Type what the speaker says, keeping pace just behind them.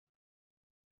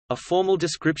A formal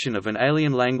description of an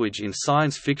alien language in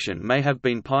science fiction may have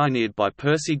been pioneered by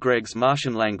Percy Gregg's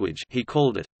Martian language, he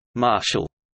called it Martial,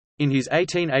 in his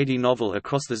 1880 novel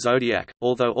Across the Zodiac,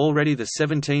 although already the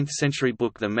 17th-century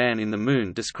book The Man in the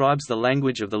Moon describes the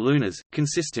language of the Lunars,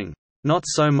 consisting, "not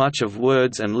so much of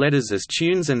words and letters as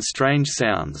tunes and strange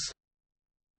sounds,"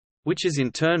 which is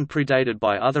in turn predated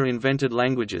by other invented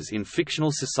languages in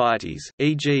fictional societies,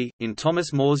 e.g., in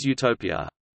Thomas More's Utopia.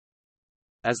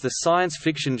 As the science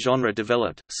fiction genre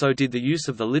developed, so did the use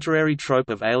of the literary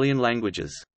trope of alien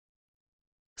languages.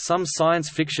 Some science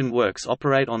fiction works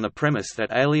operate on the premise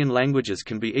that alien languages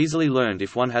can be easily learned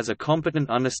if one has a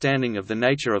competent understanding of the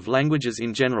nature of languages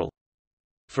in general.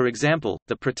 For example,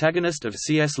 the protagonist of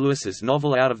C.S. Lewis's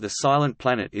novel Out of the Silent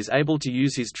Planet is able to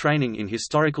use his training in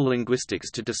historical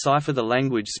linguistics to decipher the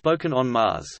language spoken on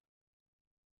Mars.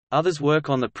 Others work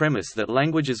on the premise that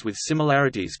languages with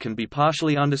similarities can be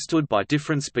partially understood by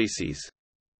different species.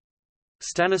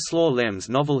 Stanislaw Lem's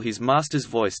novel His Master's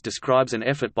Voice describes an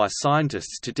effort by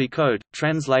scientists to decode,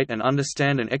 translate and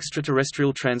understand an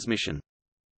extraterrestrial transmission.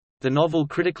 The novel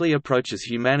critically approaches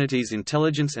humanity's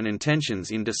intelligence and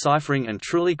intentions in deciphering and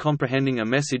truly comprehending a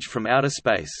message from outer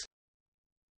space.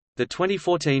 The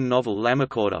 2014 novel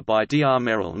Lammerkorder by D.R.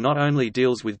 Merrill not only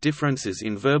deals with differences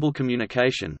in verbal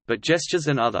communication, but gestures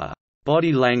and other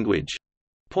body language,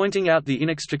 pointing out the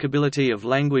inextricability of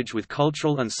language with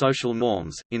cultural and social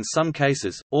norms. In some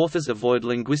cases, authors avoid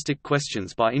linguistic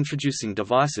questions by introducing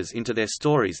devices into their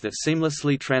stories that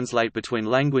seamlessly translate between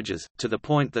languages, to the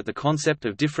point that the concept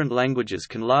of different languages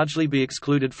can largely be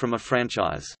excluded from a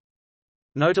franchise.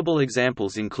 Notable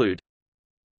examples include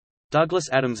Douglas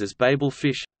Adams's Babel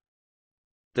Fish,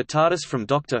 the TARDIS from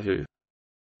Doctor Who,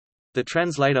 the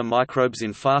translator microbes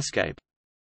in Farscape,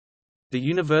 the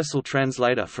universal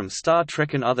translator from Star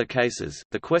Trek. In other cases,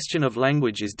 the question of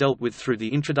language is dealt with through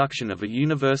the introduction of a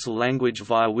universal language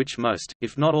via which most,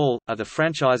 if not all, of the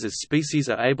franchise's species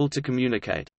are able to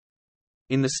communicate.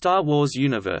 In the Star Wars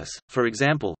universe, for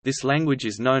example, this language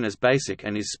is known as Basic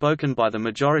and is spoken by the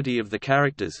majority of the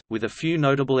characters, with a few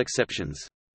notable exceptions.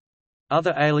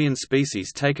 Other alien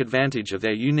species take advantage of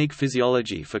their unique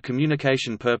physiology for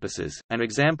communication purposes, an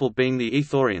example being the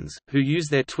Ethorians, who use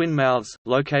their twin mouths,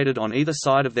 located on either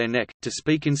side of their neck, to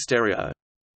speak in stereo.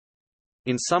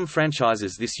 In some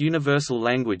franchises this universal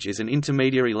language is an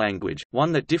intermediary language,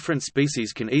 one that different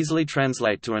species can easily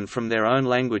translate to and from their own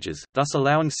languages, thus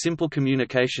allowing simple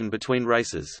communication between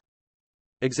races.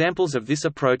 Examples of this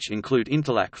approach include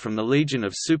Interlac from the Legion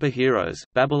of Super-Heroes,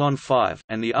 Babylon 5,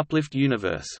 and the Uplift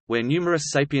universe, where numerous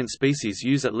sapient species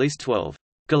use at least 12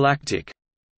 galactic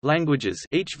languages.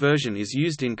 Each version is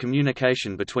used in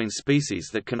communication between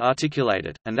species that can articulate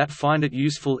it, and that find it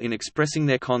useful in expressing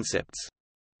their concepts.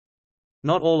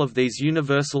 Not all of these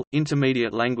universal,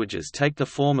 intermediate languages take the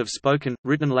form of spoken,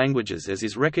 written languages as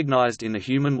is recognized in the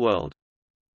human world.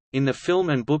 In the film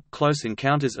and book Close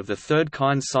Encounters of the Third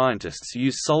Kind, scientists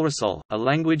use Solrisol, a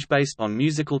language based on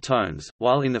musical tones,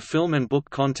 while in the film and book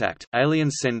Contact,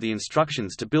 aliens send the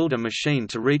instructions to build a machine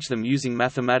to reach them using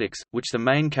mathematics, which the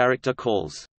main character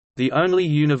calls the only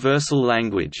universal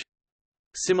language.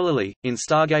 Similarly, in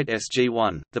Stargate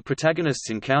SG-1, the protagonists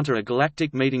encounter a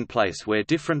galactic meeting place where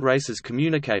different races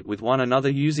communicate with one another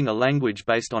using a language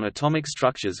based on atomic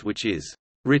structures which is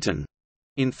written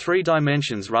in 3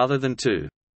 dimensions rather than 2.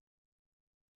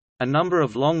 A number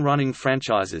of long-running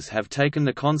franchises have taken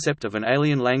the concept of an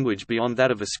alien language beyond that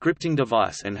of a scripting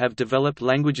device and have developed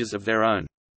languages of their own.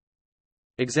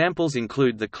 Examples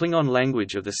include the Klingon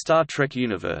language of the Star Trek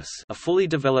universe, a fully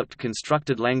developed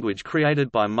constructed language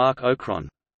created by Mark Okron,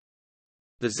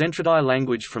 the Zentradi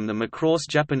language from the Macross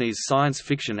Japanese science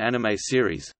fiction anime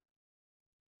series,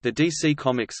 the DC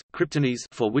Comics, Kryptonese,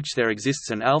 for which there exists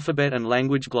an alphabet and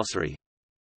language glossary.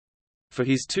 For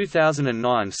his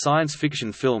 2009 science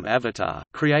fiction film Avatar,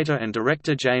 creator and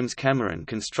director James Cameron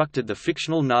constructed the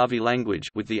fictional Na'vi language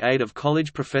with the aid of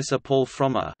college professor Paul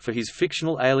Frommer for his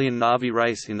fictional alien Na'vi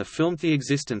race in the film. The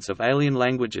existence of alien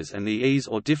languages and the ease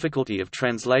or difficulty of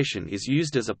translation is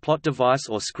used as a plot device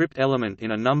or script element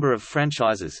in a number of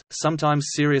franchises,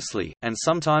 sometimes seriously, and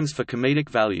sometimes for comedic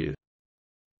value.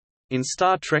 In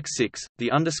Star Trek VI,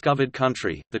 The Undiscovered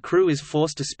Country, the crew is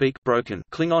forced to speak broken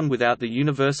Klingon without the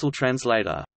universal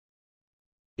translator.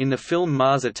 In the film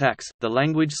Mars Attacks, the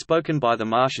language spoken by the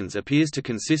Martians appears to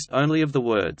consist only of the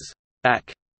words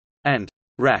 "ak" and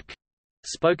 "rak",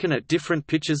 spoken at different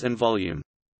pitches and volume.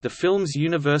 The film's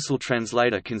universal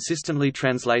translator consistently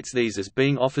translates these as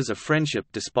being offers of friendship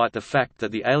despite the fact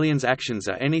that the aliens' actions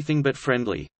are anything but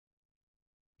friendly.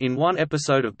 In one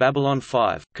episode of Babylon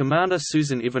 5, Commander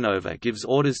Susan Ivanova gives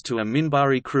orders to a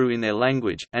Minbari crew in their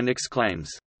language, and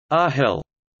exclaims, "Ah hell,"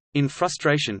 in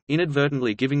frustration,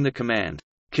 inadvertently giving the command,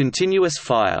 "continuous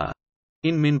fire,"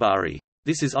 in Minbari.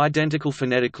 This is identical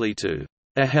phonetically to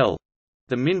 "ah hell,"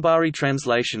 the Minbari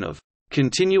translation of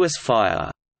 "continuous fire."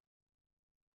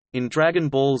 In Dragon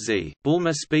Ball Z,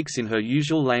 Bulma speaks in her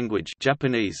usual language,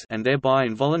 Japanese, and thereby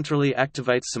involuntarily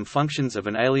activates some functions of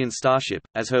an alien starship,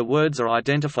 as her words are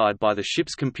identified by the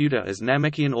ship's computer as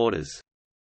Namekian orders.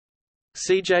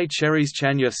 C.J. Cherry's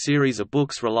Chanya series of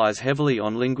books relies heavily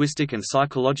on linguistic and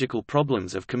psychological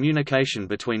problems of communication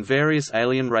between various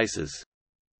alien races.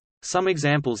 Some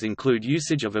examples include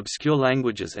usage of obscure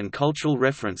languages and cultural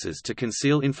references to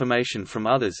conceal information from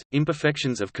others,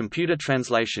 imperfections of computer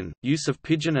translation, use of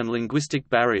pidgin and linguistic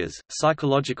barriers,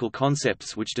 psychological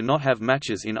concepts which do not have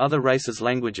matches in other races'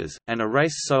 languages, and a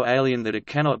race so alien that it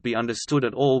cannot be understood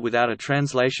at all without a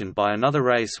translation by another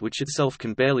race which itself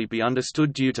can barely be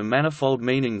understood due to manifold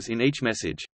meanings in each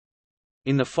message.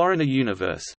 In the Foreigner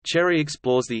universe, Cherry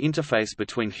explores the interface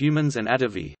between humans and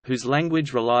Atavi, whose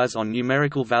language relies on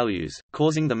numerical values,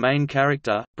 causing the main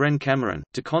character, Bren Cameron,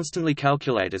 to constantly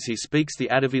calculate as he speaks the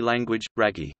Atavi language,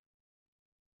 Ragi.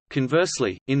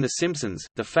 Conversely, in The Simpsons,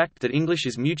 the fact that English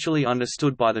is mutually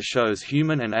understood by the show's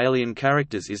human and alien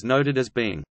characters is noted as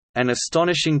being an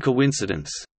astonishing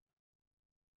coincidence.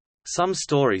 Some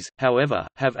stories, however,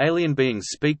 have alien beings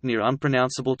speak near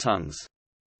unpronounceable tongues.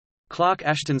 Clark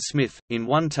Ashton Smith, in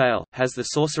One Tale, has the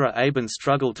sorcerer Aben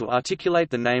struggle to articulate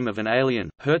the name of an alien,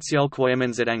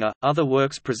 Herzialquemenzedanga. Other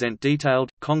works present detailed,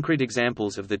 concrete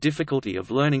examples of the difficulty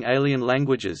of learning alien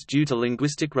languages due to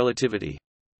linguistic relativity.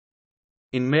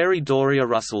 In Mary Doria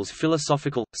Russell's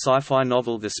philosophical, sci-fi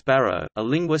novel The Sparrow, a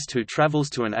linguist who travels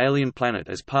to an alien planet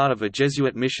as part of a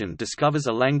Jesuit mission discovers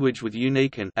a language with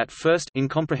unique and, at first,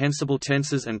 incomprehensible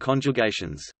tenses and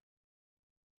conjugations.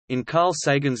 In Carl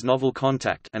Sagan's novel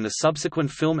Contact and the subsequent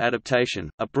film adaptation,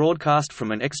 a broadcast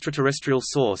from an extraterrestrial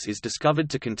source is discovered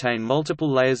to contain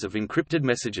multiple layers of encrypted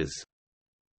messages.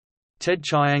 Ted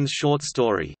Chiang's short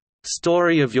story,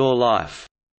 Story of Your Life,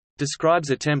 describes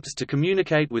attempts to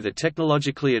communicate with a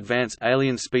technologically advanced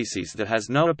alien species that has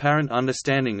no apparent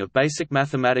understanding of basic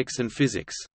mathematics and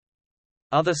physics.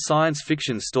 Other science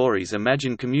fiction stories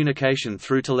imagine communication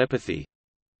through telepathy.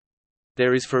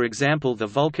 There is, for example, the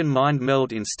Vulcan mind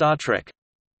meld in Star Trek.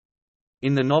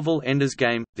 In the novel Ender's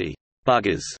Game, the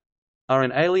Buggers are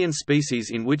an alien species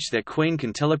in which their queen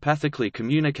can telepathically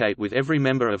communicate with every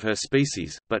member of her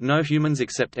species, but no humans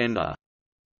except Ender.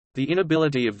 The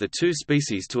inability of the two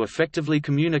species to effectively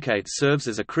communicate serves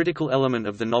as a critical element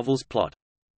of the novel's plot.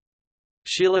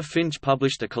 Sheila Finch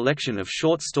published a collection of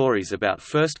short stories about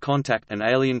first contact and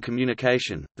alien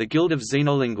communication, The Guild of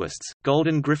Xenolinguists,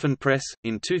 Golden Griffin Press,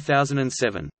 in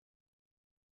 2007.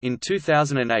 In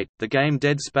 2008, the game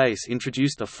Dead Space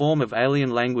introduced a form of alien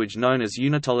language known as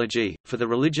unitology, for the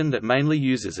religion that mainly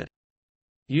uses it.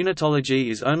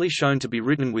 Unitology is only shown to be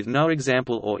written with no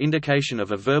example or indication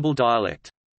of a verbal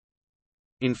dialect.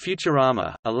 In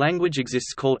Futurama, a language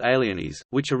exists called Alienese,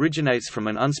 which originates from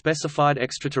an unspecified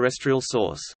extraterrestrial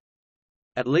source.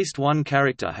 At least one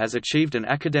character has achieved an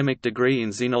academic degree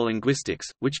in xenolinguistics,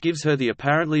 which gives her the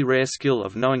apparently rare skill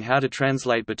of knowing how to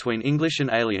translate between English and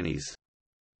Alienese.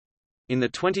 In the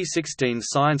 2016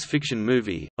 science fiction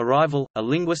movie, Arrival, a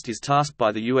linguist is tasked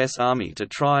by the U.S. Army to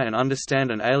try and understand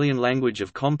an alien language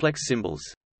of complex symbols.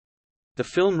 The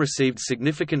film received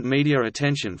significant media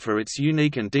attention for its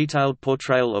unique and detailed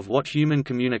portrayal of what human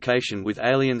communication with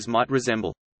aliens might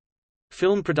resemble.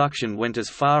 Film production went as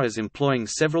far as employing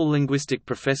several linguistic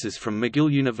professors from McGill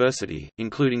University,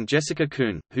 including Jessica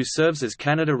Kuhn, who serves as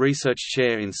Canada Research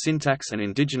Chair in Syntax and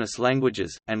Indigenous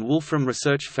Languages, and Wolfram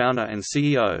Research founder and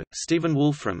CEO, Stephen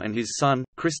Wolfram, and his son,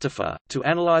 Christopher, to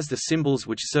analyze the symbols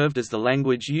which served as the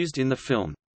language used in the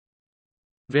film.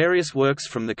 Various works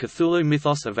from the Cthulhu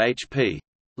mythos of H.P.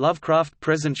 Lovecraft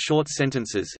present short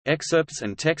sentences, excerpts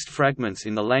and text fragments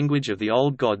in the language of the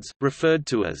Old Gods, referred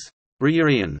to as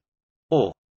Briarian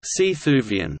or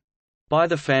Cthuvian by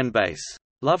the fan base.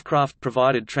 Lovecraft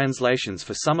provided translations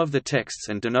for some of the texts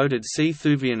and denoted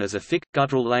Cthuvian as a thick,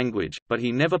 guttural language, but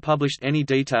he never published any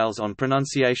details on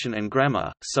pronunciation and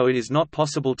grammar, so it is not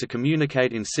possible to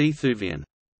communicate in Cthuvian.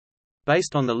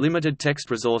 Based on the limited text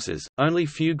resources, only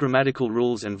few grammatical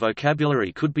rules and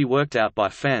vocabulary could be worked out by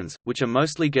fans, which are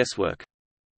mostly guesswork.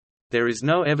 There is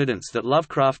no evidence that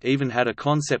Lovecraft even had a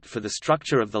concept for the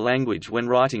structure of the language when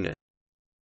writing it.